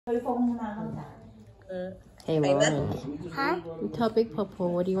Hey, Lauren. Huh? You tell Big Popo,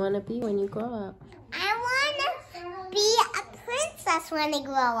 what do you want to be when you grow up? I want to be a princess when I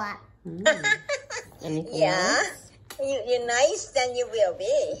grow up. Anything else? You're nice, then you will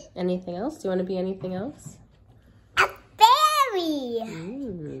be. Anything else? Do you want to be anything else? A fairy.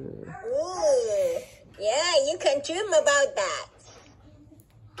 Ooh. Ooh. Yeah, you can dream about that.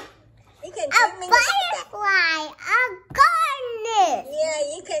 You can A dream about that. butterfly. A gardener. Yeah,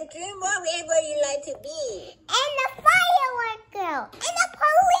 you can dream whatever you like to be. And a firework girl. And a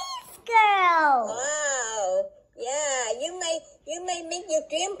police girl. Wow. Yeah, you may make your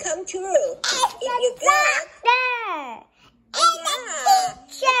dream come true. And If a you're good. doctor. And a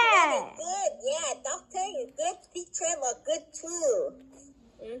teacher. Good. Yeah, doctor, you're good. Teacher were good too.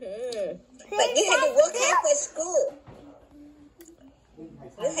 But you had to work hard for school.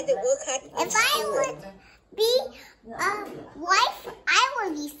 You had to work hard for If school. I would be a wife, I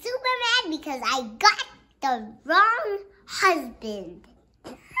would be Superman because I got the wrong husband.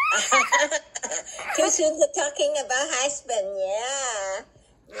 Too soon for talking about husband, yeah.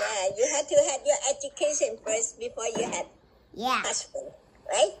 Yeah, you had to have your education first before you had Yeah. husband,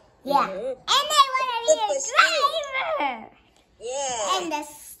 right? Yeah. And I want to be a driver. Yeah. And a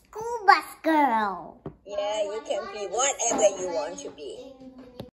school bus girl. Yeah, you can be whatever you want to be.